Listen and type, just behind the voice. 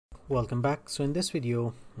Welcome back. So in this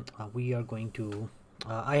video we are going to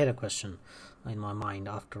I had a question in my mind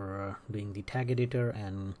after doing the tag editor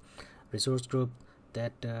and resource group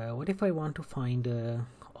that what if I want to find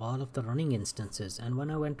all of the running instances. And when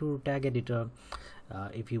I went to tag editor,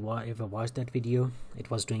 if you watched that video, it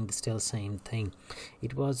was doing the still same thing.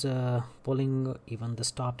 It was pulling even the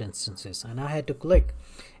stopped instances, and I had to click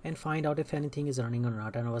and find out if anything is running or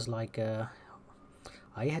not. And I was like,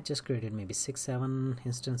 I had just created maybe 6-7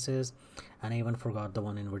 instances, and I even forgot the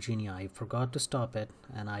one in Virginia. I forgot to stop it,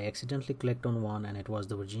 and I accidentally clicked on one, and it was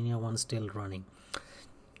the Virginia one still running.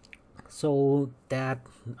 So that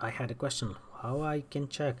I had a question, how I can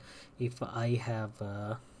check if I have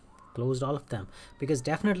closed all of them, because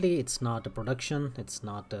definitely it's not a production, it's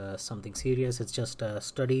not something serious, it's just a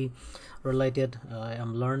study related.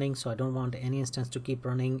 I'm learning, so I don't want any instance to keep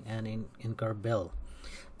running and incur bill.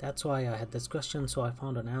 That's why I had this question. So I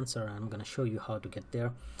found an answer, and I'm going to show you how to get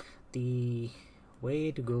there. The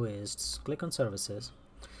way to go is click on services,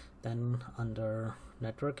 then under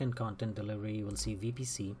network and content delivery you will see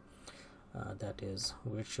VPC, that is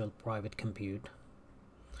virtual private compute,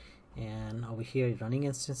 and over here running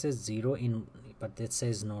instances 0 in, but it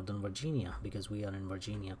says Northern Virginia because we are in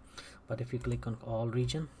Virginia. But if you click on all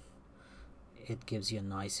region, it gives you a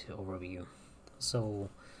nice overview. So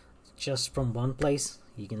just from one place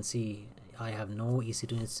you can see I have no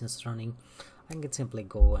EC2 instance running. I can simply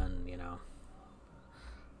go and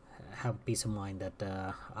have peace of mind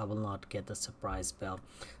that I will not get the surprise bell.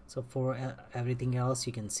 So for everything else,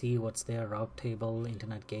 you can see what's there: route table,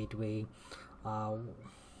 internet gateway.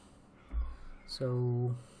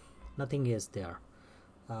 So nothing is there.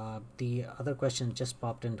 The other question just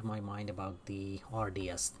popped into my mind about the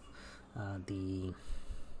RDS, the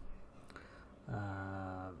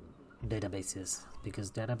databases, because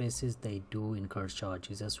databases, they do incur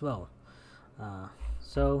charges as well.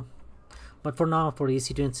 But for now, for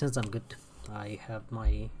EC2 instance, I'm good. I have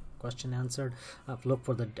my question answered. I've looked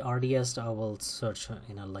for the RDS. I will search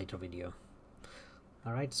in a later video.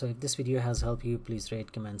 Alright, so if this video has helped you, please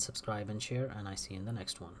rate, comment, subscribe and share, and I see you in the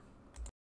next one.